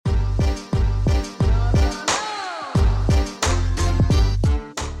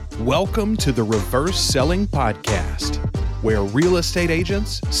Welcome to the Reverse Selling Podcast, where real estate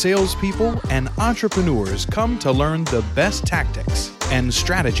agents, salespeople, and entrepreneurs come to learn the best tactics and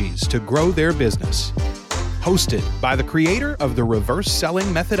strategies to grow their business. Hosted by the creator of the Reverse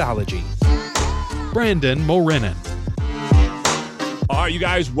Selling Methodology, Brandon Mulrenin. All right, you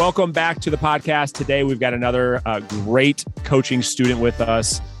guys, welcome back to the podcast. Today, we've got another great coaching student with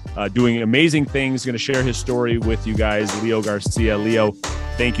us doing amazing things. Going to share his story with you guys, Leo Garcia. Leo,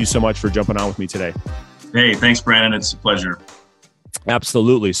 thank you so much for jumping on with me today. Hey, thanks, Brandon. It's a pleasure.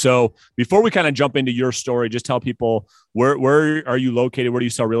 Absolutely. So before we kind of jump into your story, just tell people where are you located? Where do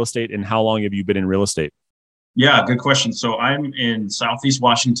you sell real estate? And how long have you been in real estate? Yeah, good question. So I'm in Southeast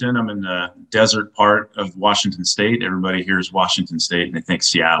Washington. I'm in the desert part of Washington State. Everybody hears Washington State and they think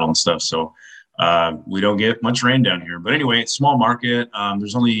Seattle and stuff. So we don't get much rain down here. But anyway, it's a small market.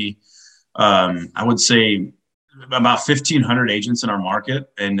 There's only, I would say, about 1,500 agents in our market.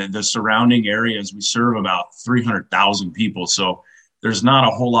 And the surrounding areas, we serve about 300,000 people. So there's not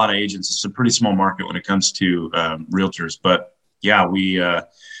a whole lot of agents. It's a pretty small market when it comes to realtors. But yeah, we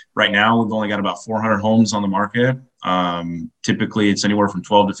right now we've only got about 400 homes on the market. Typically, it's anywhere from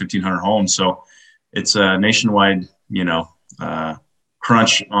 12 to 1,500 homes. So it's a nationwide,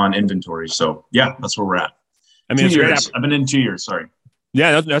 crunch on inventory. So yeah, that's where we're at. I mean, 2 years. I've been in 2 years. Sorry.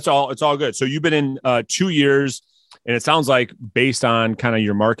 Yeah, that's all. It's all good. So you've been in 2 years, and it sounds like based on kind of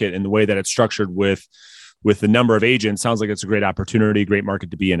your market and the way that it's structured with the number of agents, sounds like it's a great opportunity, great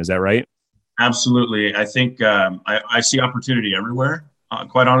market to be in. Is that right? Absolutely. I think I see opportunity everywhere.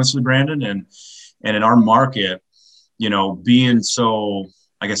 Quite honestly, Brandon, and in our market, being so,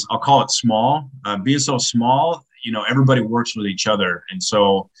 I guess I'll call it small, being so small, everybody works with each other. And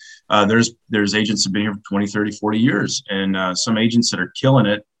so there's agents that have been here for 20, 30, 40 years, and some agents that are killing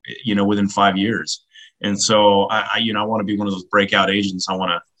it, within 5 years. And so I want to be one of those breakout agents. I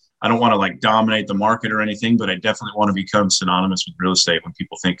don't want to like dominate the market or anything, but I definitely want to become synonymous with real estate. When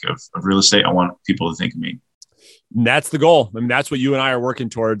people think of real estate, I want people to think of me. And that's the goal. I mean, that's what you and I are working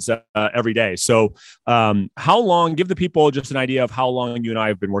towards every day. So how long, give the people just an idea of how long you and I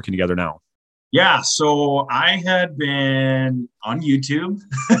have been working together now. Yeah. So I had been on YouTube.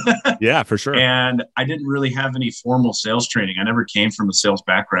 Yeah, for sure. And I didn't really have any formal sales training. I never came from a sales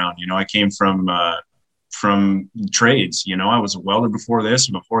background. I came from trades. I was a welder before this.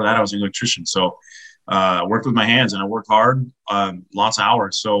 And before that, I was an electrician. So I worked with my hands and I worked hard, lots of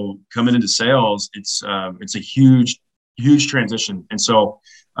hours. So coming into sales, it's a huge, huge transition. And so,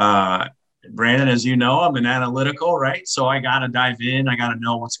 Brandon, as you know, I'm an analytical, right? So I got to dive in. I got to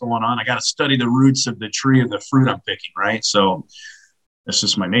know what's going on. I got to study the roots of the tree of the fruit I'm picking, right? So that's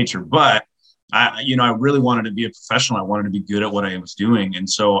just my nature. But I really wanted to be a professional. I wanted to be good at what I was doing. And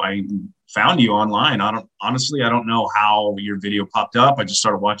so I found you online. I don't know how your video popped up. I just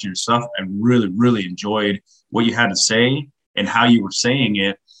started watching your stuff. I really, really enjoyed what you had to say and how you were saying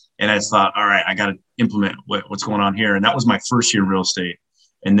it. And I just thought, all right, I got to implement what's going on here. And that was my first year in real estate.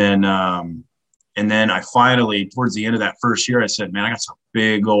 And then I finally, towards the end of that first year, I said, man, I got some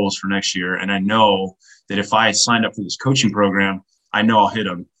big goals for next year. And I know that if I signed up for this coaching program, I know I'll hit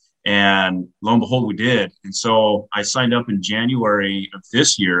them. And lo and behold, we did. And so I signed up in January of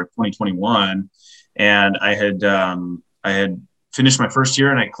this year, 2021. And I had finished my first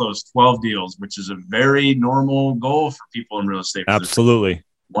year and I closed 12 deals, which is a very normal goal for people in real estate. Absolutely.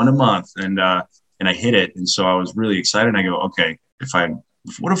 One a month. And I hit it. And so I was really excited. And I go, okay,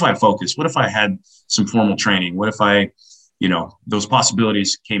 what if I focused? What if I had some formal training? What if I, those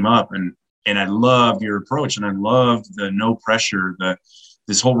possibilities came up, and I loved your approach, and I loved the no pressure,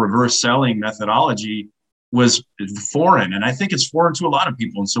 this whole reverse selling methodology was foreign. And I think it's foreign to a lot of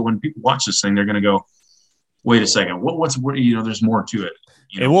people. And so when people watch this thing, they're going to go, wait a second, what, there's more to it.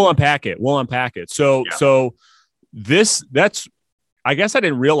 And we'll unpack it. So, yeah. So that's, I guess I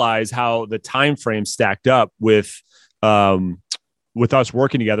didn't realize how the time frame stacked up with us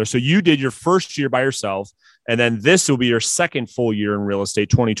working together. So you did your first year by yourself, and then this will be your second full year in real estate,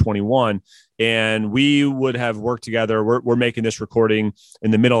 2021. And we would have worked together. We're making this recording in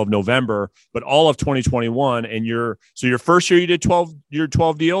the middle of November, but all of 2021. And your first year you did 12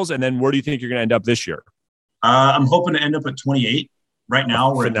 deals. And then where do you think you're going to end up this year? I'm hoping to end up at 28. Right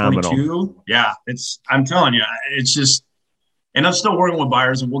now we're phenomenal. At 22. Yeah, I'm telling you, it's just, and I'm still working with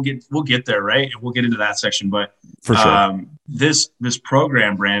buyers, and we'll get there, right? And we'll get into that section. But for sure, this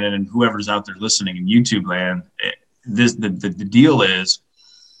program, Brandon, and whoever's out there listening in YouTube land, the deal is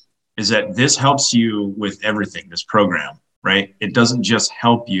that this helps you with everything. This program, right? It doesn't just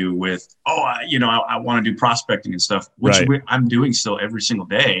help you with, I want to do prospecting and stuff, which Right. I'm doing still every single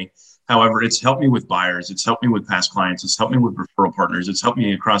day. However, it's helped me with buyers. It's helped me with past clients. It's helped me with referral partners. It's helped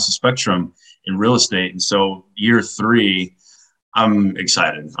me across the spectrum in real estate. And so year 3, I'm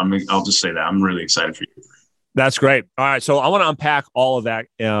excited. I'll just say that I'm really excited for you. That's great. All right. So I want to unpack all of that.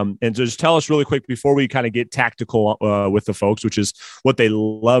 And just tell us really quick before we kind of get tactical with the folks, which is what they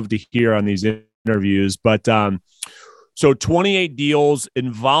love to hear on these interviews. But so 28 deals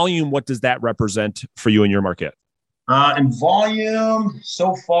in volume, what does that represent for you in your market? In volume,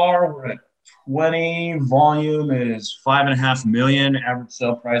 so far, we're at 20. Volume is 5.5 million. Average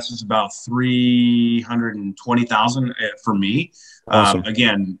sale price is about 320,000 for me. Awesome.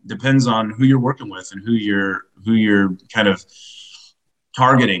 Again, depends on who you're working with and who you're kind of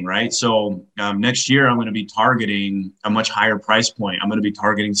targeting, right? So next year, I'm going to be targeting a much higher price point. I'm going to be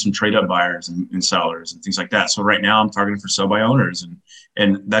targeting some trade up buyers and sellers and things like that. So right now, I'm targeting for sell by owners,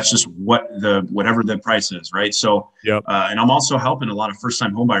 and that's just whatever the price is, right? So, yep. And I'm also helping a lot of first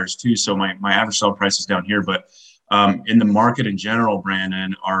time home buyers too. So my average sale price is down here, but in the market in general,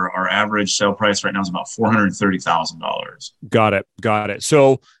 Brandon, our average sale price right now is about $430,000. Got it.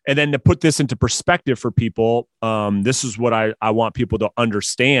 So, and then to put this into perspective for people, this is what I want people to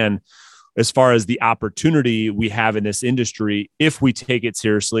understand as far as the opportunity we have in this industry. If we take it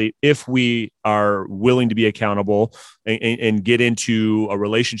seriously, if we are willing to be accountable and get into a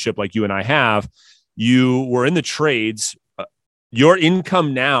relationship like you and I have, you were in the trades, your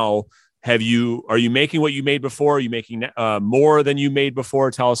income now, are you making what you made before? Are you making more than you made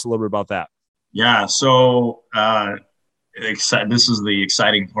before? Tell us a little bit about that. Yeah. So this is the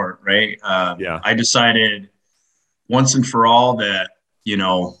exciting part, right? I decided once and for all that,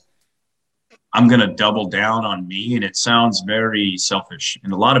 I'm going to double down on me. And it sounds very selfish.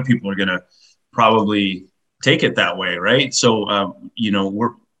 And a lot of people are going to probably take it that way, right? So,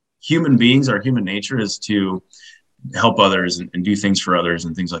 we're human beings. Our human nature is to help others and do things for others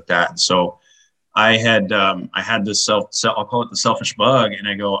and things like that. And so I had this I'll call it the selfish bug. And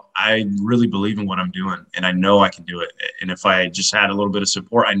I go, I really believe in what I'm doing and I know I can do it. And if I just had a little bit of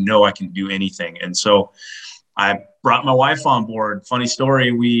support, I know I can do anything. And so I brought my wife on board. Funny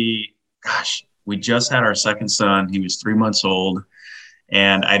story. We just had our second son. He was 3 months old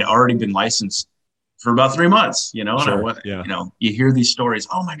and I'd already been licensed for about 3 months, and Sure. I went, you hear these stories.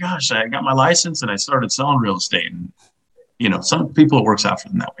 Oh my gosh, I got my license and I started selling real estate. And, some people, it works out for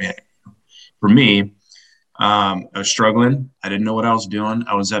them that way. For me, I was struggling. I didn't know what I was doing.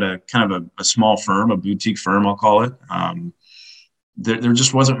 I was at a kind of a small firm, a boutique firm, I'll call it. There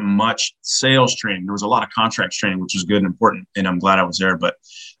just wasn't much sales training. There was a lot of contracts training, which was good and important. And I'm glad I was there. But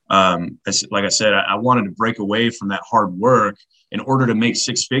like I said, I wanted to break away from that hard work in order to make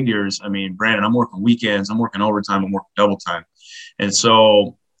 6 figures. I mean, Brandon, I'm working weekends, I'm working overtime, I'm working double time. And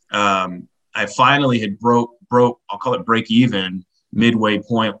so I finally had broke, I'll call it break even midway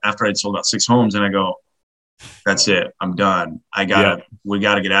point after I'd sold out 6 homes. And I go, that's it. I'm done. We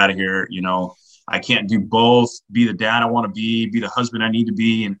got to get out of here. I can't do both, be the dad I want to be the husband I need to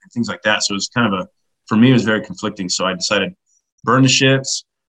be, and things like that. So it was kind of for me, it was very conflicting. So I decided burn the ships.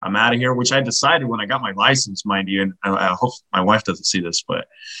 I'm out of here, which I decided when I got my license, mind you. And I hope my wife doesn't see this, but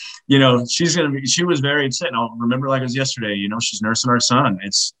she was very upset. And I'll remember like it was yesterday, she's nursing our son.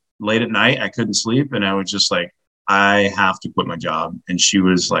 It's late at night. I couldn't sleep. And I was just like, I have to quit my job. And she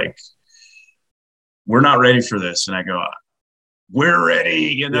was like, we're not ready for this. And I go, we're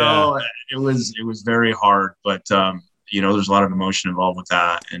ready. Yeah. It was very hard, but there's a lot of emotion involved with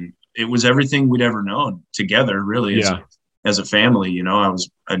that. And it was everything we'd ever known together, really. As a family,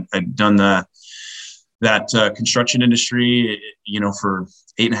 I'd done that construction industry, for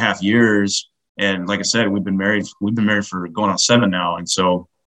 8.5 years. And like I said, we've been married for going on 7 now. And so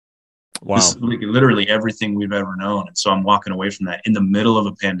wow, this is literally everything we've ever known. And so I'm walking away from that in the middle of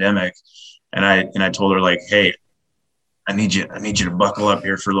a pandemic. And I told her like, hey, I need you to buckle up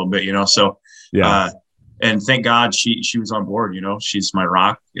here for a little bit, So, and thank God she was on board, she's my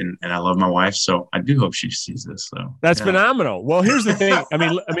rock and I love my wife. So I do hope she sees this. So that's phenomenal. Well, here's the thing.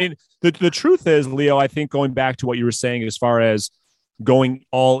 I mean, the truth is, Leo, I think going back to what you were saying, as far as going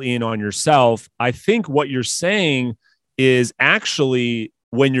all in on yourself, I think what you're saying is actually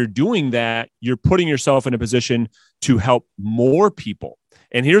when you're doing that, you're putting yourself in a position to help more people.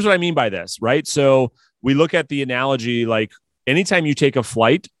 And here's what I mean by this, right? So we look at the analogy, like anytime you take a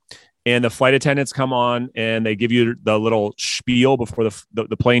flight, and the flight attendants come on and they give you the little spiel before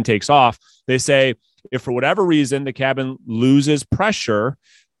the plane takes off. They say, if for whatever reason the cabin loses pressure,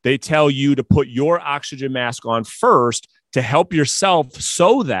 they tell you to put your oxygen mask on first to help yourself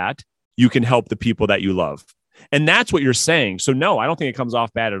so that you can help the people that you love. And that's what you're saying. So no, I don't think it comes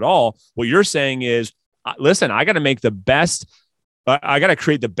off bad at all. What you're saying is, listen, I got to make the best, I got to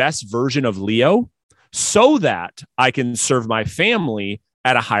create the best version of Leo so that I can serve my family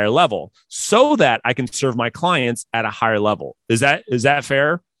at a higher level, so that I can serve my clients at a higher level. Is that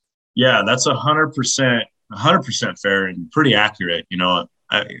fair? Yeah, that's 100% fair and pretty accurate. You know,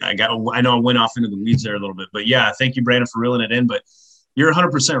 I know I went off into the weeds there a little bit, but yeah, thank you, Brandon, for reeling it in. But you're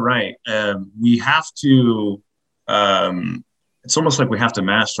 100% right. We have to, it's almost like we have to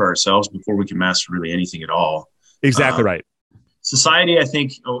master ourselves before we can master really anything at all. Exactly right. Society, I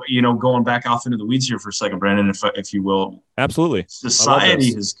think, you know, going back off into the weeds here for a second, Brandon, if you will. Absolutely.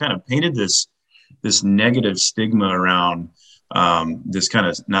 Society has kind of painted this negative stigma around this kind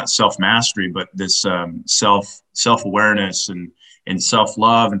of not self-mastery, but this self-awareness and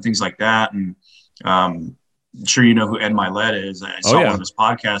self-love and things like that. And I'm sure you know who Ed Milet is. I saw one of his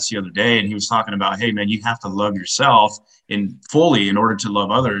podcasts the other day, and he was talking about, hey, man, you have to love yourself fully in order to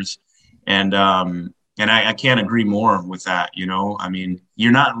love others. And I can't agree more with that. You know, I mean,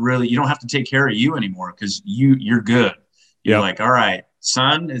 you don't have to take care of you anymore because you're good. You're like, all right,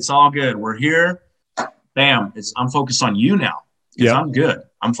 son, it's all good. We're here. Bam. I'm focused on you now. Yeah. I'm good.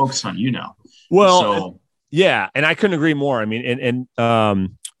 I'm focused on you now. Well, yeah. And I couldn't agree more. I mean,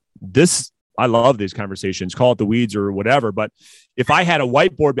 I love these conversations, call it the weeds or whatever. But if I had a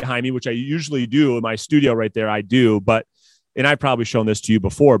whiteboard behind me, which I usually do in my studio right there, I do, and I've probably shown this to you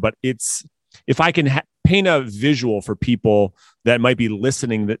before, but if I can paint a visual for people that might be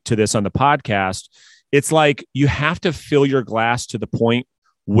listening to this on the podcast, it's like you have to fill your glass to the point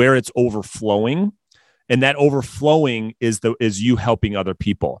where it's overflowing. And that overflowing is you helping other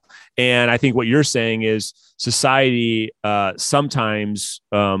people. And I think what you're saying is society sometimes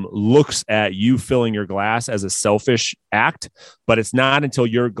looks at you filling your glass as a selfish act, but it's not until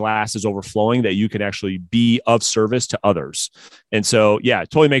your glass is overflowing that you can actually be of service to others. And so, yeah, it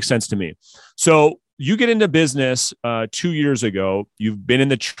totally makes sense to me. So you get into business 2 years ago. You've been in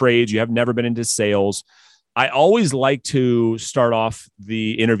the trades. You have never been into sales. I always like to start off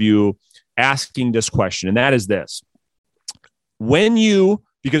the interview asking this question, and that is this.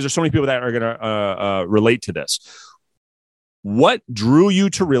 Because there's so many people that are going to relate to this, what drew you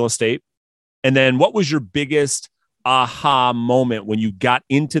to real estate? And then what was your biggest aha moment when you got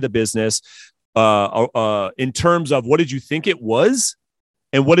into the business in terms of what did you think it was?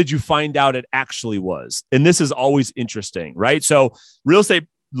 And what did you find out it actually was? And this is always interesting, right? So real estate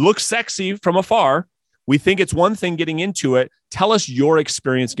looks sexy from afar. We think it's one thing getting into it. Tell us your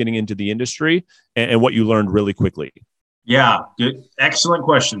experience getting into the industry and what you learned really quickly. Yeah, good. Excellent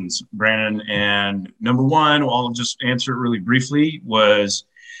questions, Brandon. And number one, I'll just answer it really briefly, was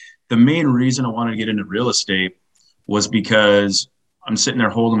the main reason I wanted to get into real estate was because I'm sitting there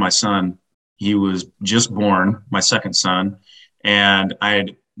holding my son. He was just born, my second son, and I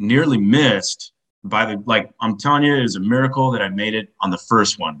had nearly missed I'm telling you, it was a miracle that I made it on the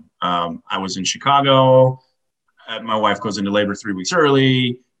first one. I was in Chicago. My wife goes into labor 3 weeks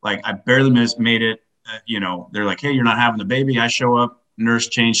early. Like I barely made it. They're like, hey, you're not having the baby. I show up, nurse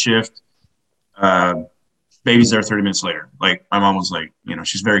change shift. Baby's there 30 minutes later. Like my mom was like,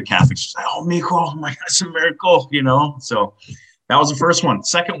 she's very Catholic. She's like, oh, Mijo, oh my God, it's a miracle, So that was the first one.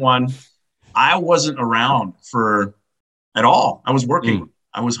 Second one, I wasn't around at all. I was working.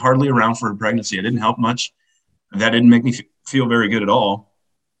 I was hardly around for a pregnancy. It didn't help much. That didn't make me feel very good at all.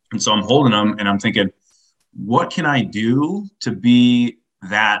 And so I'm holding them and I'm thinking, what can I do to be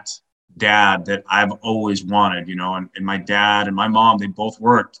that dad that I've always wanted, and my dad and my mom, they both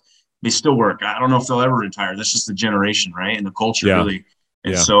worked. They still work. I don't know if they'll ever retire. That's just the generation, right? And the culture really.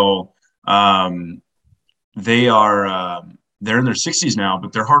 And so they are, they're in their 60s now,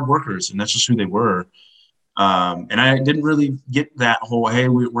 but they're hard workers and that's just who they were. And I didn't really get that whole, hey,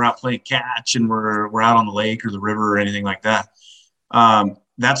 we're out playing catch and we're out on the lake or the river or anything like that.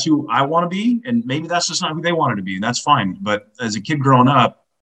 That's who I want to be. And maybe that's just not who they wanted to be. And that's fine. But as a kid growing up,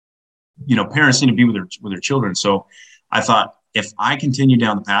 parents need to be with their children. So I thought, if I continue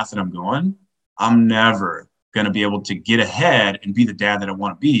down the path that I'm going, I'm never going to be able to get ahead and be the dad that I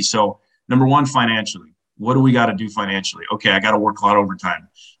want to be. So number one, financially, what do we got to do financially? Okay, I got to work a lot of overtime.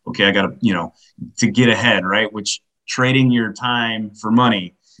 Okay, I got to, to get ahead, right? Which trading your time for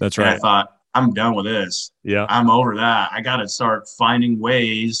money. That's right. And I thought, I'm done with this. Yeah. I'm over that. I got to start finding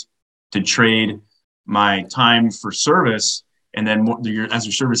ways to trade my time for service. And then as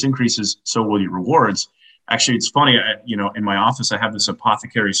your service increases, so will your rewards. Actually, it's funny, in my office, I have this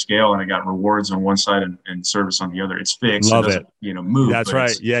apothecary scale and I got rewards on one side and service on the other. It's fixed. Love it doesn't, move. That's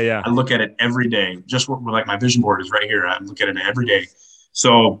right. Yeah. I look at it every day. Just like my vision board is right here. I look at it every day.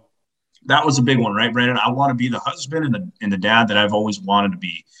 So that was a big one, right, Brandon? I want to be the husband and the dad that I've always wanted to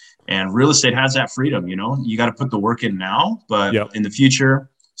be. And real estate has that freedom, you got to put the work in now, but in the future,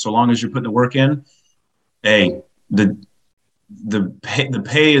 so long as you're putting the work in, hey, the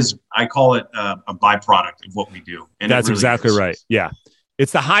pay is, I call it a byproduct of what we do. And that's really exactly right. Yeah.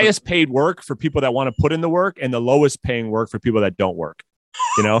 It's the highest paid work for people that want to put in the work and the lowest paying work for people that don't work,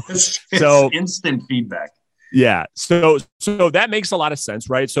 it's so instant feedback. Yeah. So that makes a lot of sense,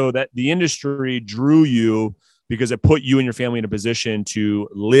 right? So that the industry drew you because it put you and your family in a position to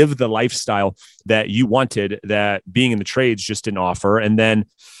live the lifestyle that you wanted, that being in the trades just didn't offer. And then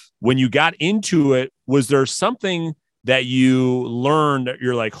when you got into it, was there something that you learned that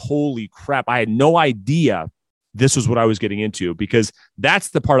you're like, holy crap, I had no idea this was what I was getting into? Because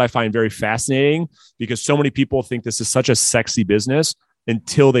that's the part I find very fascinating, because so many people think this is such a sexy business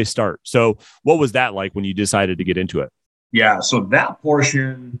until they start. So what was that like when you decided to get into it? Yeah. So that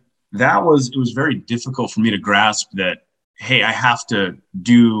portion, it was very difficult for me to grasp that, hey, I have to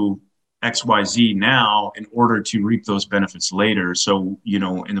do XYZ now in order to reap those benefits later. So,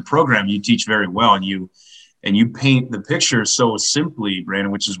 in the program, you teach very well, and you paint the picture so simply,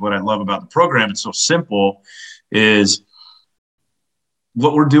 Brandon, which is what I love about the program. It's so simple, is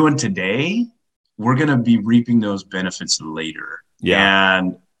what we're doing today, we're going to be reaping those benefits later. Yeah.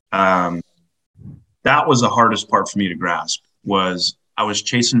 And that was the hardest part for me to grasp. Was I was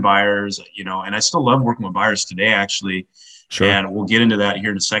chasing buyers, and I still love working with buyers today, actually. Sure. And we'll get into that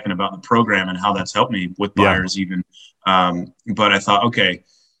here in a second about the program and how that's helped me with buyers even. But I thought, okay,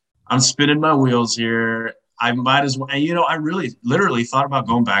 I'm spinning my wheels here. I might as well, and I really literally thought about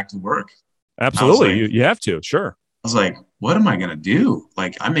going back to work. Absolutely. You have to. Sure. I was like, what am I going to do?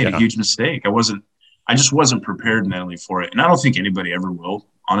 Like, I made a huge mistake. I just wasn't prepared mentally for it. And I don't think anybody ever will,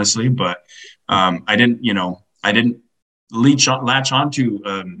 honestly, but I didn't latch onto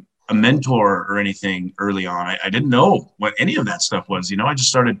a mentor or anything early on. I didn't know what any of that stuff was. I just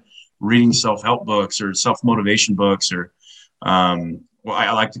started reading self-help books or self-motivation books, or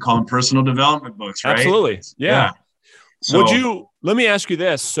I like to call them personal development books, right? Absolutely. Yeah. So, let me ask you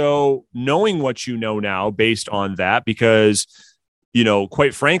this. So knowing what you know now based on that, because,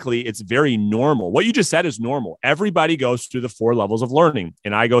 quite frankly, it's very normal. What you just said is normal. Everybody goes through the 4 levels of learning.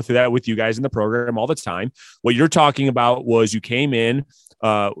 And I go through that with you guys in the program all the time. What you're talking about was you came in,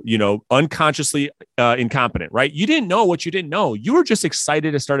 unconsciously incompetent, right? You didn't know what you didn't know. You were just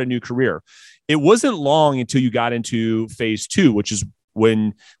excited to start a new career. It wasn't long until you got into phase 2, which is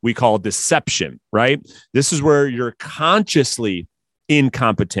when we call deception, right? This is where you're consciously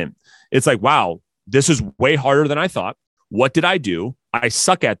incompetent. It's like, wow, this is way harder than I thought. What did I do? I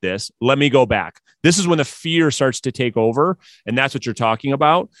suck at this. Let me go back. This is when the fear starts to take over. And that's what you're talking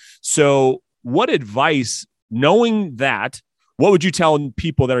about. So what advice, knowing that, what would you tell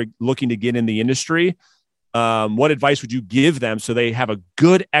people that are looking to get in the industry? What advice would you give them so they have a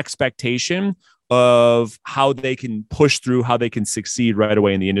good expectation of how they can push through, how they can succeed right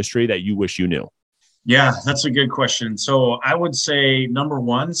away in the industry that you wish you knew? Yeah, that's a good question. So I would say, number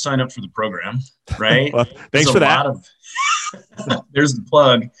 1, sign up for the program, right? Well, thanks for that. There's the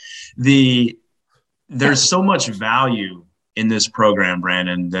plug. There's so much value in this program,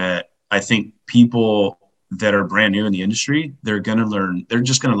 Brandon, that I think people that are brand new in the industry, they're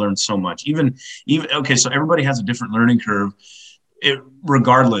just going to learn so much. Even, okay, so everybody has a different learning curve.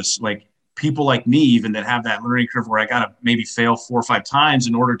 Regardless, like people like me, even that have that learning curve where I got to maybe fail 4 or 5 times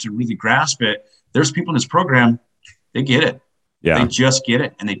in order to really grasp it. There's people in this program, they get it. Yeah. They just get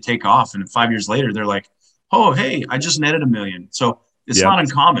it and they take off. And 5 years later, they're like, oh, hey, I just netted $1 million. So it's not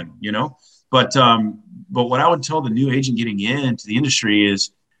uncommon, but what I would tell the new agent getting into the industry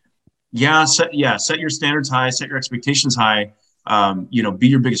is, set your standards high, set your expectations high, be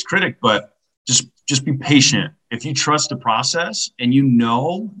your biggest critic, but just be patient. If you trust the process and you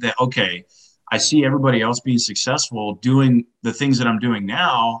know that, okay, I see everybody else being successful doing the things that I'm doing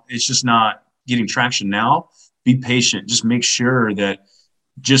now, it's just not getting traction now. Be patient. Just make sure that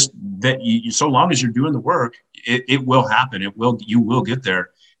you so long as you're doing the work, it will happen. You will get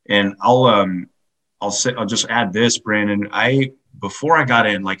there. And I'll just add this, Brandon. Before I got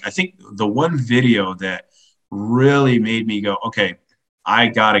in, I think the one video that really made me go, okay, I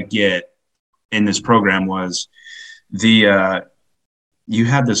got to get in this program was you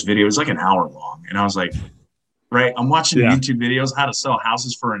had this video. It was like an hour long. And I was like, right, I'm watching YouTube videos, how to sell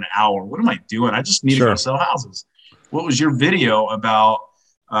houses for an hour. What am I doing? I just need to go sell houses. What was your video about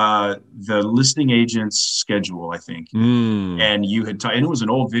the listing agent's schedule, I think? And you had, and it was an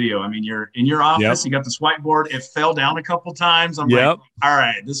old video. I mean, you're in your office, you got this whiteboard. It fell down a couple times. I'm like, all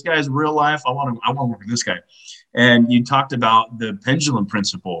right, this guy's real life. I want to work with this guy. And you talked about the pendulum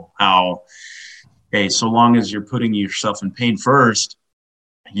principle, how, hey, so long as you're putting yourself in pain first,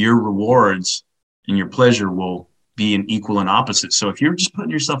 your rewards and your pleasure will be an equal and opposite. So if you're just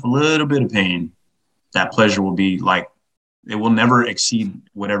putting yourself a little bit of pain, that pleasure will be like, it will never exceed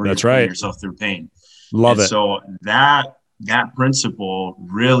whatever you're putting yourself through pain. Love it. So that principle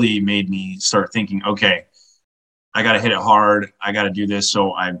really made me start thinking, okay, I got to hit it hard. I got to do this.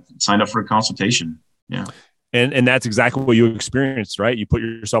 So I signed up for a consultation. Yeah. And that's exactly what you experienced, right? You put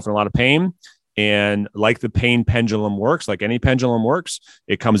yourself in a lot of pain, and like the pain pendulum works, like any pendulum works,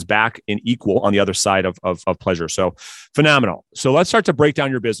 it comes back in equal on the other side of pleasure. So phenomenal. So let's start to break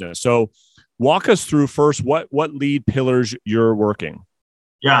down your business. So walk us through first, what lead pillars you're working.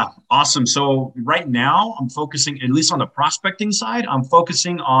 Yeah. Awesome. So right now I'm focusing, at least on the prospecting side, I'm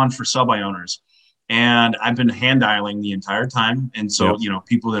focusing on for sell by owners. And I've been hand dialing the entire time. And so,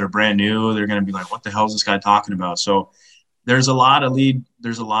 people that are brand new, they're going to be like, what the hell is this guy talking about? So there's a lot of lead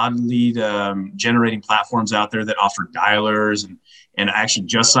generating platforms out there that offer dialers. And I actually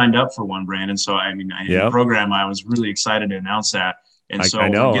just signed up for one, Brandon. So, in the program, I was really excited to announce that. And so we're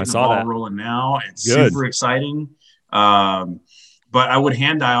getting the ball rolling now. It's super exciting. But I would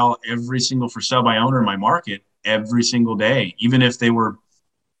hand dial every single for sale by owner in my market every single day, even if they were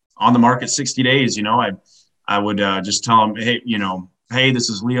on the market 60 days. I would just tell them, hey, this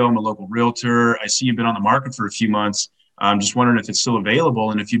is Leo. I'm a local realtor. I see you've been on the market for a few months. I'm just wondering if it's still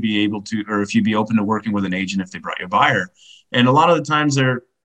available and if you'd be able to, or if you'd be open to working with an agent if they brought you a buyer. And a lot of the times they're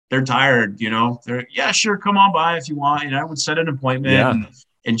tired, they're, yeah, sure, come on by if you want. I would set an appointment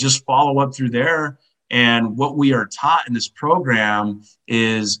and just follow up through there. And what we are taught in this program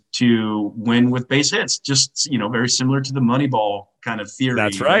is to win with base hits, just, very similar to the Moneyball kind of theory.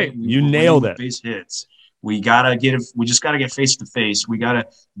 That's right. You nailed it. Base hits. We just got to get face to face. We got to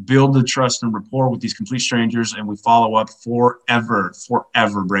build the trust and rapport with these complete strangers, and we follow up forever,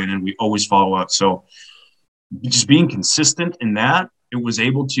 Brandon. We always follow up. So just being consistent in that, it was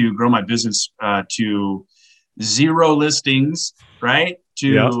able to grow my business to 0 listings, right?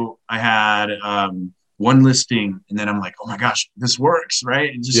 I had one listing, and then I'm like, oh my gosh, this works,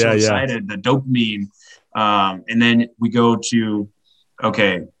 right? And just so excited, the dopamine. And then we go to,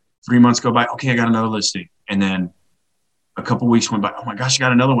 okay, 3 months go by. Okay, I got another listing. And then a couple of weeks went by. Oh my gosh, I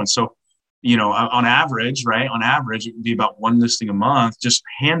got another one. So, on average, it would be about one listing a month, just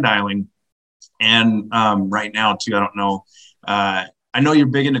hand dialing. And right now too, I don't know. I know you're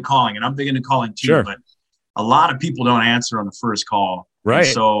big into calling, and I'm big into calling too, but a lot of people don't answer on the first call. Right.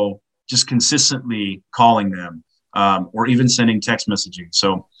 And so just consistently calling them, or even sending text messaging.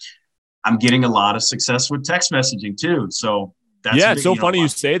 So I'm getting a lot of success with text messaging too. So that's it's so funny you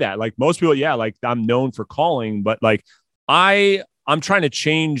say that. Like most people, like I'm known for calling, but like I'm trying to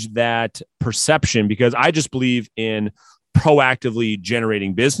change that perception, because I just believe in proactively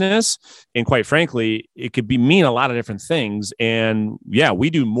generating business. And quite frankly, it could mean a lot of different things. And we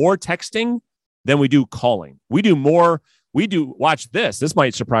do more texting than we do calling. Watch this. This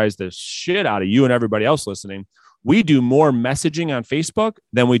might surprise the shit out of you and everybody else listening. We do more messaging on Facebook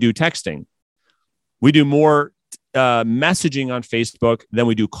than we do texting. We do more messaging on Facebook than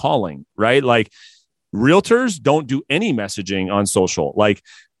we do calling, right? Like realtors don't do any messaging on social. Like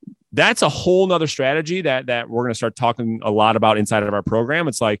that's a whole nother strategy that we're going to start talking a lot about inside of our program.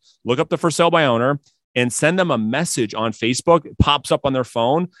 It's like, look up the for sale by owner and send them a message on Facebook. It pops up on their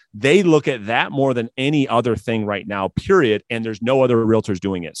phone. They look at that more than any other thing right now, period. And there's no other realtors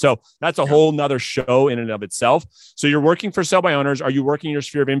doing it. So that's a whole nother show in and of itself. So you're working for sell by owners. Are you working your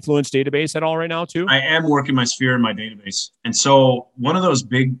sphere of influence database at all right now too? I am working my sphere in my database. And so one of those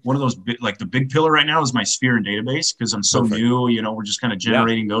big, like the big pillar right now is my sphere and database, because I'm so new, we're just kind of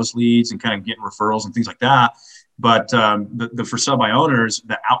generating those leads and kind of getting referrals and things like that. But the for sell by owners,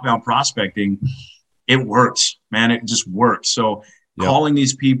 the outbound prospecting, it works, man. It just works. So calling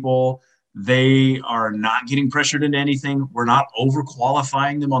these people, they are not getting pressured into anything. We're not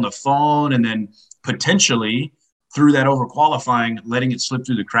overqualifying them on the phone. And then potentially through that overqualifying, letting it slip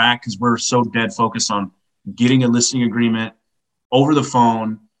through the crack, because we're so dead focused on getting a listing agreement over the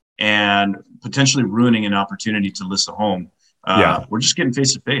phone and potentially ruining an opportunity to list a home. We're just getting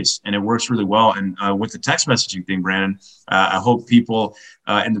face to face, and it works really well. And with the text messaging thing, Brandon, I hope people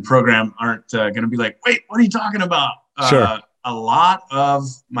in the program aren't going to be like, wait, what are you talking about? Sure. A lot of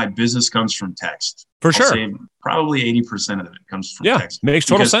my business comes from text. For sure. Say probably 80% of it comes from text. Makes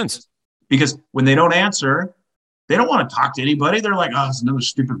total sense. Because when they don't answer, they don't want to talk to anybody. They're like, oh, it's another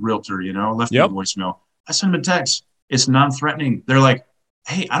stupid realtor, left me a voicemail. I send them a text. It's non-threatening. They're like,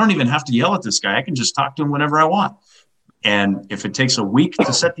 hey, I don't even have to yell at this guy. I can just talk to him whenever I want. And if it takes a week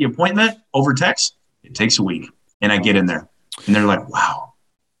to set the appointment over text, it takes a week. And I get in there and they're like, wow,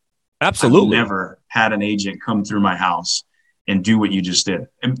 Absolutely. I've never had an agent come through my house and do what you just did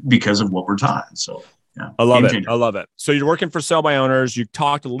because of what we're taught. So yeah, I love it. I love it. So you're working for Sell by Owners. You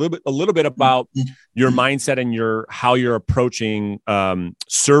talked a little bit about your mindset and how you're approaching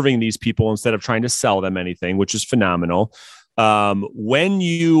serving these people instead of trying to sell them anything, which is phenomenal. When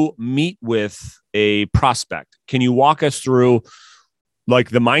you meet with a prospect, can you walk us through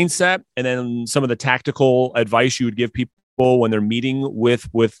like the mindset and then some of the tactical advice you would give people when they're meeting with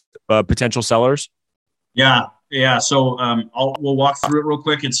potential sellers? Yeah. So we'll walk through it real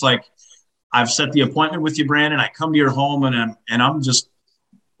quick. It's like, I've set the appointment with you, Brandon. I come to your home and I'm just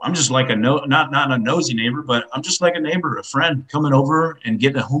like not a nosy neighbor, but I'm just like a neighbor, a friend coming over and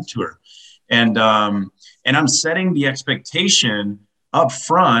getting a home tour. And I'm setting the expectation up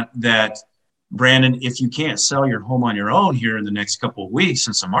front that, Brandon, if you can't sell your home on your own here in the next couple of weeks,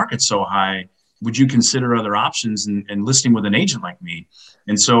 since the market's so high, would you consider other options and listing with an agent like me?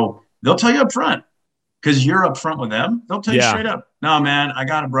 And so they'll tell you up front, because you're up front with them. They'll tell you straight up, no, man, I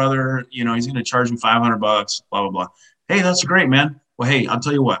got a brother, he's going to charge me $500, blah, blah, blah. Hey, that's great, man. Well, hey, I'll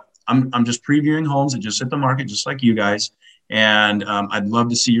tell you what, I'm just previewing homes that just hit the market, just like you guys. And I'd love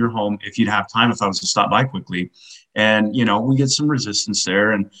to see your home if you'd have time, if I was to stop by quickly. And, we get some resistance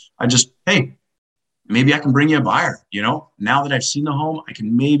there. And hey, maybe I can bring you a buyer. Now that I've seen the home, I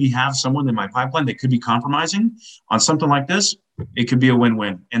can maybe have someone in my pipeline that could be compromising on something like this. It could be a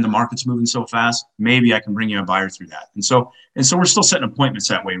win-win, and the market's moving so fast. Maybe I can bring you a buyer through that. And so we're still setting appointments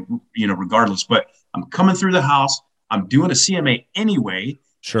that way, regardless, but I'm coming through the house. I'm doing a CMA anyway,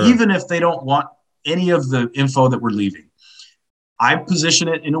 sure, even if they don't want any of the info that we're leaving. I position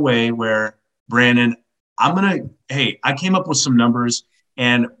it in a way where, Brandon, I came up with some numbers,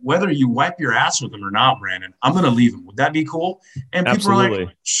 and whether you wipe your ass with them or not, Brandon, I'm going to leave them. Would that be cool? And Absolutely. People are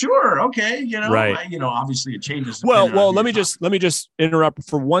like, sure. Okay. Right. Obviously it changes. Well, let me just interrupt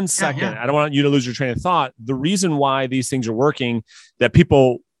for 1 second. Yeah. I don't want you to lose your train of thought. The reason why these things are working that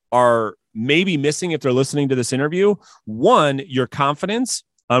people are maybe missing if they're listening to this interview, one, your confidence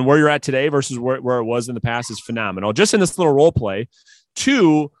on where you're at today versus where it was in the past is phenomenal. Just in this little role play.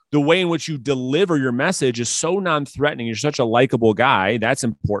 Two, the way in which you deliver your message is so non-threatening. You're such a likable guy. That's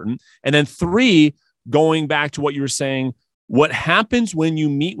important. And then three, going back to what you were saying, what happens when you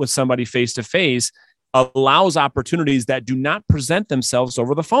meet with somebody face-to-face allows opportunities that do not present themselves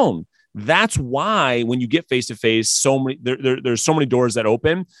over the phone. That's why when you get face-to-face, there's so many doors that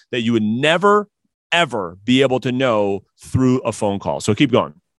open that you would never, ever be able to know through a phone call. So keep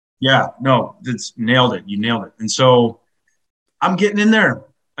going. Yeah, no, that's nailed it. You nailed it. And so I'm getting in there.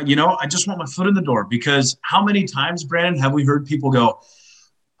 I just want my foot in the door, because how many times, Brandon, have we heard people go,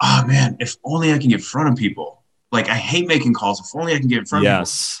 oh man, if only I can get in front of people. Like, I hate making calls. If only I can get in front of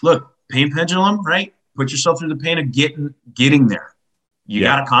people. Look, pain pendulum, right? Put yourself through the pain of getting there. You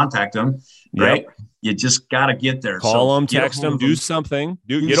got to contact them, right? Yep. You just got to get there. Call them, text them, do something.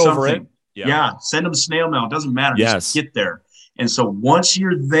 Get over it. Yeah. Send them snail mail. It doesn't matter. Just get there. And so once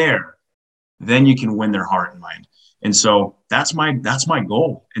you're there, then you can win their heart and mind. And so that's my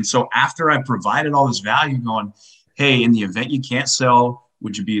goal. And so after I provided all this value, going, hey, in the event you can't sell,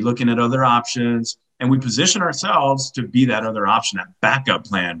 would you be looking at other options? And we position ourselves to be that other option, that backup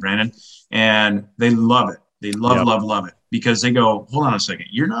plan, Brandon. And they love it. They love it, because they go, hold on a second.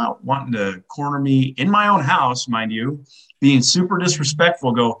 You're not wanting to corner me in my own house, mind you, being super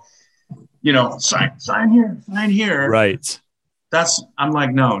disrespectful. Go, sign here. Right. I'm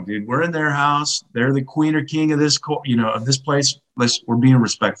like, no, dude, we're in their house. They're the queen or king of this, of this place. We're being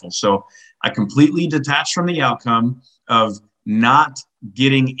respectful. So I completely detached from the outcome of not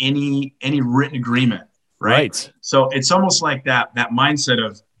getting any written agreement. Right. So it's almost like that mindset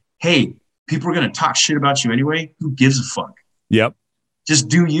of, hey, people are going to talk shit about you anyway. Who gives a fuck? Yep. Just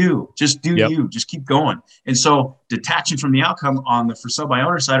do you. Just do you. Just keep going. And so detaching from the outcome on the for sale by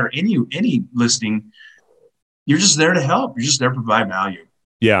owner side or any listing, you're just there to help. You're just there to provide value.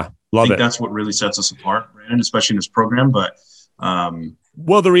 Yeah. Love it. That's what really sets us apart, Brandon, especially in this program. But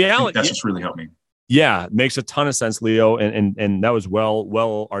the reality, that's what's really helped me. Yeah. Makes a ton of sense, Leo. And that was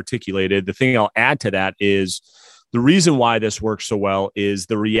well articulated. The thing I'll add to that is the reason why this works so well is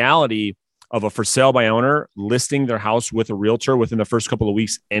the reality of a for sale by owner listing their house with a realtor within the first couple of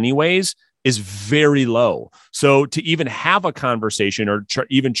weeks anyways is very low. So to even have a conversation or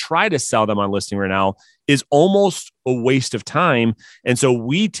even try to sell them on listing right now is almost a waste of time. And so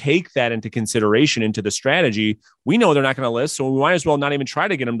we take that into consideration into the strategy. We know they're not going to list, so we might as well not even try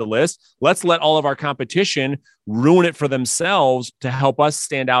to get them to list. Let's let all of our competition ruin it for themselves to help us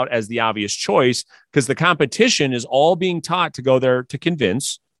stand out as the obvious choice, because the competition is all being taught to go there to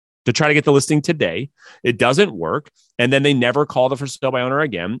convince. to try to get the listing today. It doesn't work. And then they never call the for sale by owner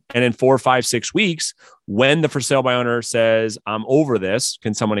again. And in 4, 5, 6 weeks, when the for sale by owner says, I'm over this,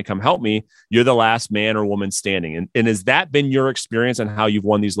 can somebody come help me? You're the last man or woman standing. And has that been your experience on how you've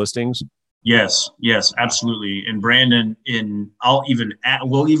won these listings? Yes, absolutely. And Brandon,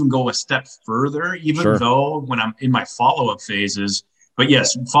 we'll even go a step further, even though when I'm in my follow-up phases, but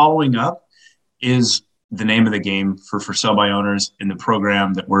yes, following up is the name of the game for sale by owners in the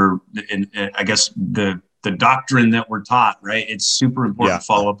program that we're in. I guess the doctrine that we're taught, right? It's super important to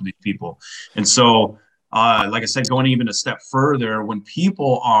follow up with these people. And so, like I said, going even a step further, when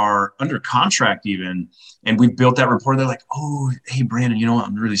people are under contract even, and we've built that rapport, they're like, oh, hey, Brandon,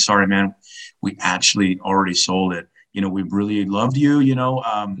 I'm really sorry, man. We actually already sold it. We really loved you,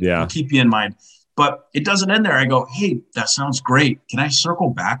 we'll keep you in mind. But it doesn't end there. I go, hey, that sounds great. Can I circle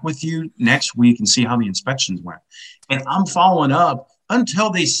back with you next week and see how the inspections went? And I'm following up until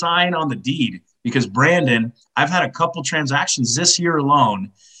they sign on the deed. Because Brandon, I've had a couple transactions this year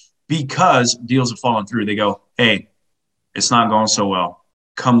alone because deals have fallen through. They go, hey, it's not going so well.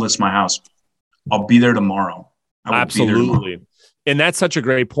 Come list my house. I'll be there tomorrow. Absolutely. And that's such a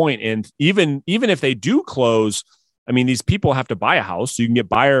great point. And even if they do close, I mean, these people have to buy a house, so you can get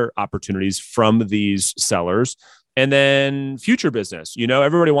buyer opportunities from these sellers. And then future business,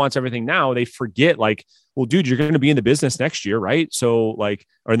 everybody wants everything now. They forget, like, well, dude, you're going to be in the business next year, right? So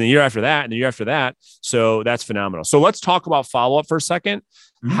or in the year after that, and the year after that. So that's phenomenal. So let's talk about follow-up for a second.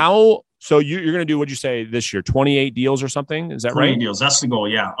 Mm-hmm. So you're going to do, what'd you say this year, 28 deals or something? Is that 28 right? 28 deals. That's the goal.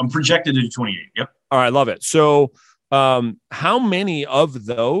 Yeah. I'm projected to do 28. Yep. All right. Love it. So how many of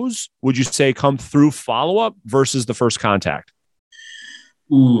those would you say come through follow-up versus the first contact?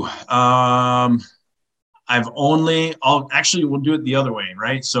 We'll do it the other way,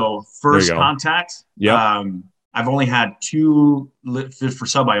 right? So first contact. Yeah. I've only had 2 for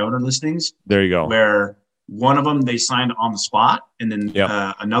sale by owner listings. There you go. Where one of them they signed on the spot, and then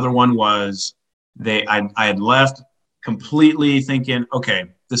another one was I had left completely thinking, okay,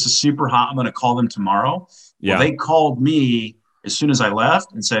 this is super hot. I'm going to call them tomorrow. Yeah. Well, they called me as soon as I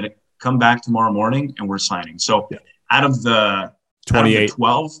left and said, come back tomorrow morning and we're signing. So out of the 28,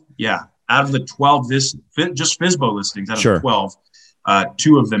 12, out of the 12, just FSBO listings, out of the 12,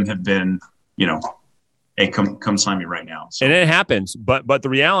 2 of them have been, hey, come sign me right now. So. And it happens. But the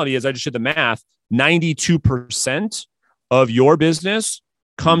reality is, I just did the math, 92% of your business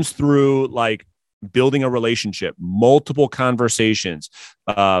comes through like building a relationship, multiple conversations,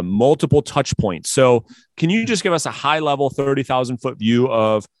 multiple touch points. So can you just give us a high level 30,000 foot view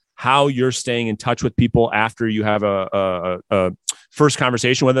of how you're staying in touch with people after you have a first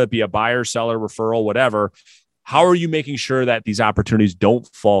conversation, whether it be a buyer, seller, referral, whatever? How are you making sure that these opportunities don't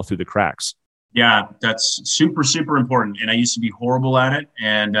fall through the cracks? Yeah, that's super, super important. And I used to be horrible at it.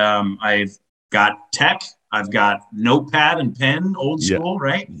 And I've got tech, I've got notepad and pen, old school,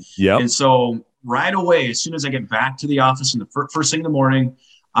 right? Yeah. And so right away, as soon as I get back to the office in the first thing in the morning,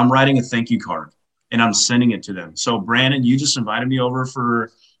 I'm writing a thank you card and I'm sending it to them. So Brandon, you just invited me over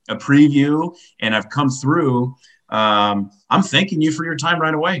for a preview and I've come through. I'm thanking you for your time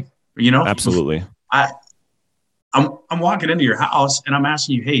right away. Absolutely. I'm walking into your house and I'm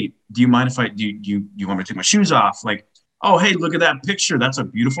asking you, hey, do you mind if do you want me to take my shoes off? Like, oh, hey, look at that picture. That's a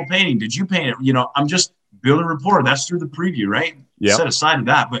beautiful painting. Did you paint it? I'm just building rapport. That's through the preview, right? Yeah. Set aside of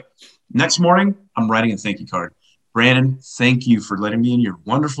that. But next morning, I'm writing a thank you card. Brandon, thank you for letting me in your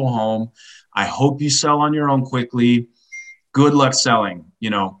wonderful home. I hope you sell on your own quickly. Good luck selling.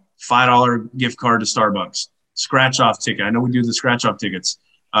 $5 gift card to Starbucks. Scratch off ticket. I know we do the scratch off tickets.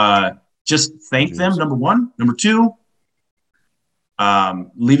 Just thank them, number one. Number two,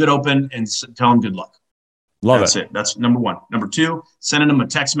 leave it open and tell them good luck. That's it. That's number one. Number two, sending them a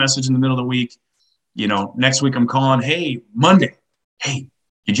text message in the middle of the week. Next week I'm calling, hey, Monday. Hey,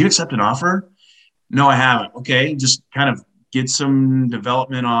 did you accept an offer? No, I haven't. Okay, just kind of get some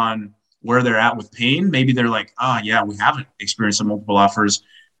development on where they're at with pain. Maybe they're like, yeah, we haven't experienced some multiple offers.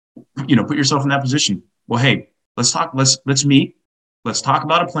 Put yourself in that position. Well, hey, let's talk. Let's meet. Let's talk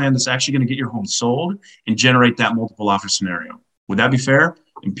about a plan that's actually going to get your home sold and generate that multiple offer scenario. Would that be fair?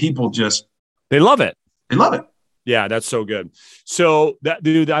 And people they love it. They love it. Yeah, that's so good. So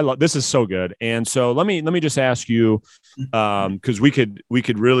this is so good. And so let me just ask you, because we could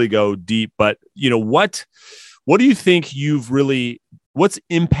really go deep, but what do you think what's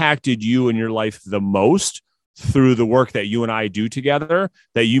impacted you in your life the most through the work that you and I do together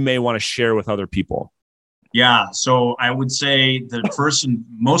that you may want to share with other people? Yeah. So I would say the first and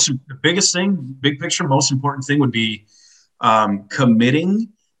the biggest thing, big picture, most important thing would be committing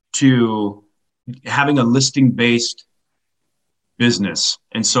to having a listing-based business.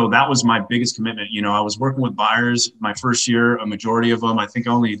 And so that was my biggest commitment. You know, I was working with buyers my first year, a majority of them, I think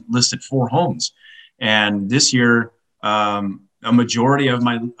I only listed 4 homes. And this year, a majority of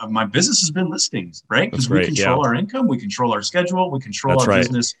my business has been listings, right? Because we control our income, we control our schedule, we control our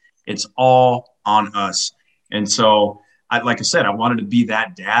business. It's all on us. And so, like I said, I wanted to be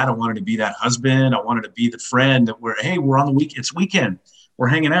that dad. I wanted to be that husband. I wanted to be the friend that we're on the week. It's weekend. We're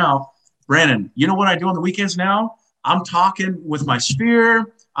hanging out. Brandon, you know what I do on the weekends now? I'm talking with my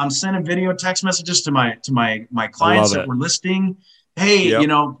sphere. I'm sending video text messages to my clients that we're listing. Hey, you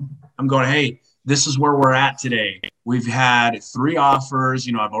know, I'm going, hey, this is where we're at today. We've had 3 offers.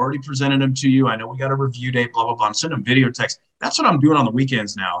 You know, I've already presented them to you. I know we got a review date, blah, blah, blah. I'm sending video text. That's what I'm doing on the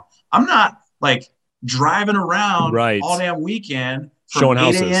weekends now. I'm not like driving around all damn weekend from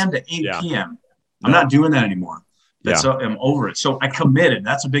 8 a.m. to 8 p.m. I'm not doing that anymore. I'm over it. So I committed.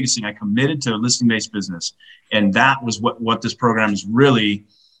 That's the biggest thing. I committed to a listing-based business. And that was what this program is really.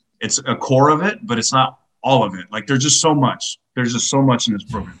 It's a core of it, but it's not all of it. Like there's just so much. There's just so much in this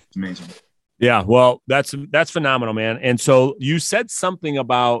program. It's amazing. Yeah. Well, that's phenomenal, man. And so you said something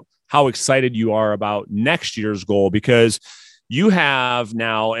about how excited you are about next year's goal, because you have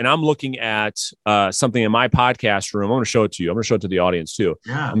now, and I'm looking at something in my podcast room. I'm going to show it to you. I'm going to show it to the audience too.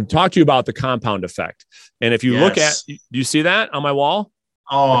 Yeah. I'm going to talk to you about the compound effect. And if you look at, do you see that on my wall?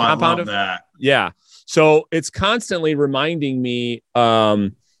 Oh, I love that. Yeah. So it's constantly reminding me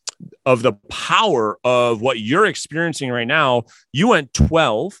of the power of what you're experiencing right now. You went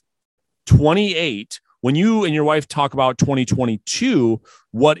 12, 28. When you and your wife talk about 2022,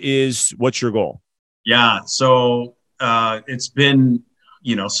 what's your goal? Yeah. So it's been,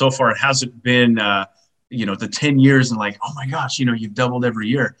 you know, so far it hasn't been, you know, the 10 years and like, oh my gosh, you know, you've doubled every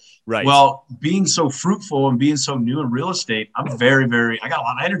year. Right. Well, being so fruitful and being so new in real estate, I'm very, I got a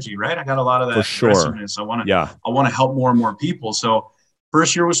lot of energy, right? I got a lot of that aggressiveness. I want to help more and more people. So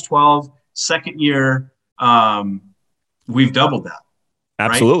first year was 12, second year, we've doubled that.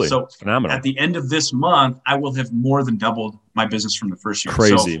 Absolutely. Right? So phenomenal. At the end of this month, I will have more than doubled my business from the first year.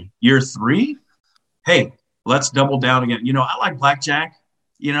 Crazy. So year 3, hey, let's double down again. You know, I like blackjack,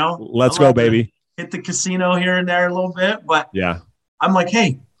 you know. Let's go, baby. Hit the casino here and there a little bit. But yeah, I'm like,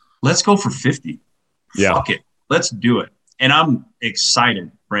 hey, let's go for 50. Yeah. Fuck it. Let's do it. And I'm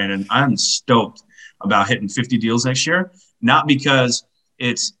excited, Brandon. I'm stoked about hitting 50 deals next year. Not because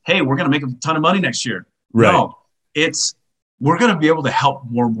it's, hey, we're going to make a ton of money next year. Right. No, it's, we're going to be able to help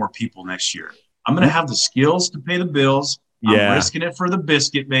more and more people next year. I'm going to have the skills to pay the bills. I'm risking it for the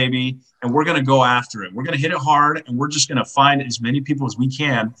biscuit, baby. And we're going to go after it. We're going to hit it hard, and we're just going to find as many people as we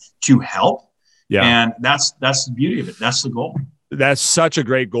can to help. Yeah. And that's the beauty of it. That's the goal. That's such a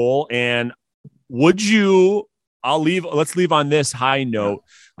great goal. And let's leave on this high note.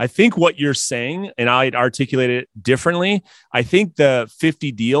 I think what you're saying, and I'd articulate it differently. I think the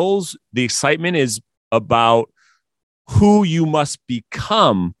 50 deals, the excitement is about who you must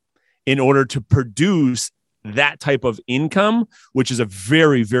become in order to produce that type of income, which is a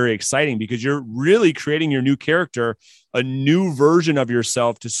very, very exciting, because you're really creating your new character, a new version of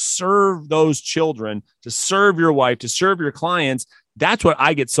yourself to serve those children, to serve your wife, to serve your clients. That's what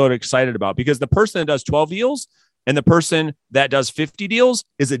I get so excited about, because the person that does 12 deals and the person that does 50 deals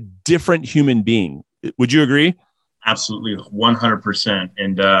is a different human being. Would you agree? Absolutely. 100%.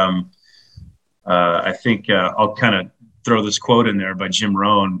 And I think I'll kind of throw this quote in there by Jim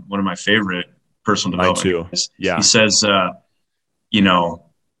Rohn, one of my favorite personal development. Yeah. He says, you know,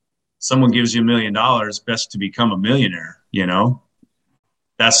 someone gives you $1 million, best to become a millionaire. You know,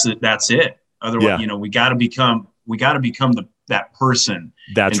 that's it. Otherwise, you know, we got to become that person.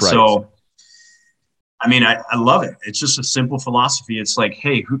 That's and right. So, I mean, I love it. It's just a simple philosophy. It's like,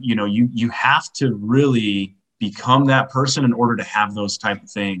 hey, you know, you have to really become that person in order to have those type of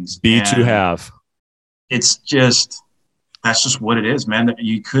things. It's just, that's just what it is, man.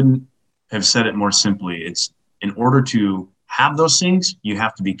 You couldn't have said it more simply. It's, in order to have those things, you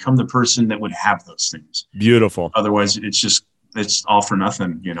have to become the person that would have those things. Beautiful. Otherwise, it's all for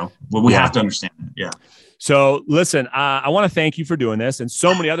nothing, you know. Well, we have to understand that. Yeah. So listen, I want to thank you for doing this, and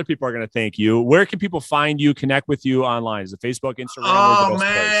so many other people are going to thank you. Where can people find you, connect with you online? Is it Facebook, Instagram? Oh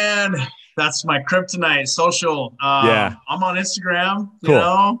man, that's my kryptonite. Social. I'm on Instagram. You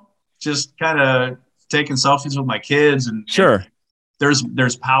know, just kind of taking selfies with my kids, and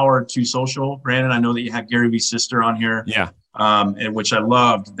there's power to social. Brandon, I know that you had Gary Vee's sister on here. Yeah. And which I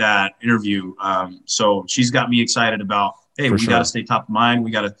loved that interview. So she's got me excited about, hey, we got to stay top of mind. We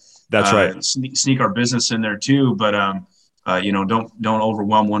got to. That's right. Sneak our business in there too, but you know, don't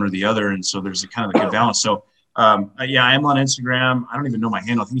overwhelm one or the other. And so there's a kind of a good balance. So I am on Instagram. I don't even know my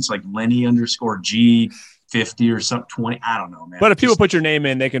handle. I think it's like Lenny_G. 50 or something, 20. I don't know, man. But if people put your name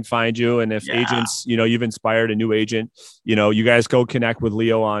in, they can find you. And if agents, you've inspired a new agent, you guys go connect with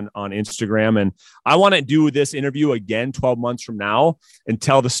Leo on Instagram. And I want to do this interview again 12 months from now and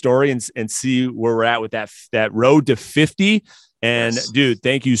tell the story and see where we're at with that road to 50. And dude,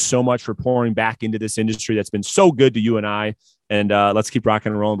 thank you so much for pouring back into this industry that's been so good to you and I. And let's keep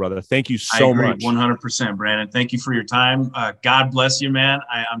rocking and rolling, brother. Thank you so much. 100%, Brandon. Thank you for your time. God bless you, man.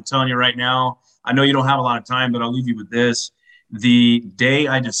 I'm telling you right now, I know you don't have a lot of time, but I'll leave you with this. The day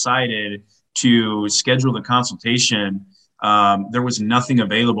I decided to schedule the consultation, there was nothing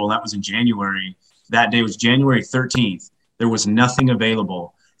available. That was in January. That day was January 13th. There was nothing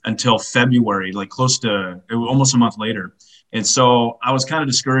available until February, like almost a month later. And so I was kind of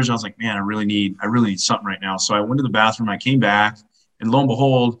discouraged. I was like, man, I really need something right now. So I went to the bathroom, I came back, and lo and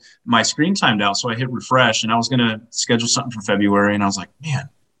behold, my screen timed out. So I hit refresh, and I was going to schedule something for February. And I was like, man,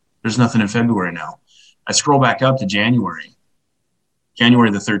 there's nothing in February now. I scroll back up to January the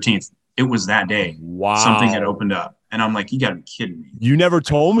 13th. It was that day. Wow. Something had opened up. And I'm like, you got to be kidding me. You never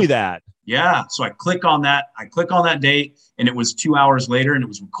told me that. Yeah. So I click on that. Date, and it was 2 hours later, and it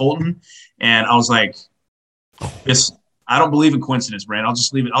was with Colton. And I was like, I don't believe in coincidence, Brand. I'll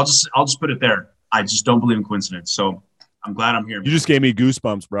just leave it. I'll just put it there. I just don't believe in coincidence. So I'm glad I'm here. You just gave me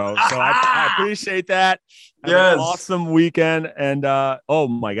goosebumps, bro. So I appreciate that. Have an awesome weekend. And oh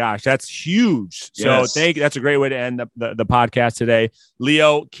my gosh, that's huge. So that's a great way to end the podcast today.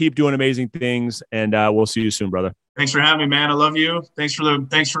 Leo, keep doing amazing things, and we'll see you soon, brother. Thanks for having me, man. I love you. Thanks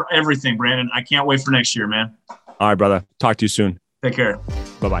for everything, Brandon. I can't wait for next year, man. All right, brother. Talk to you soon. Take care.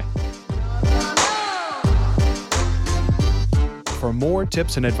 Bye-bye. For more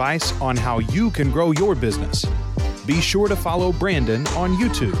tips and advice on how you can grow your business, be sure to follow Brandon on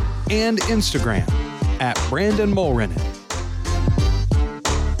YouTube and Instagram at Brandon Mulrenin.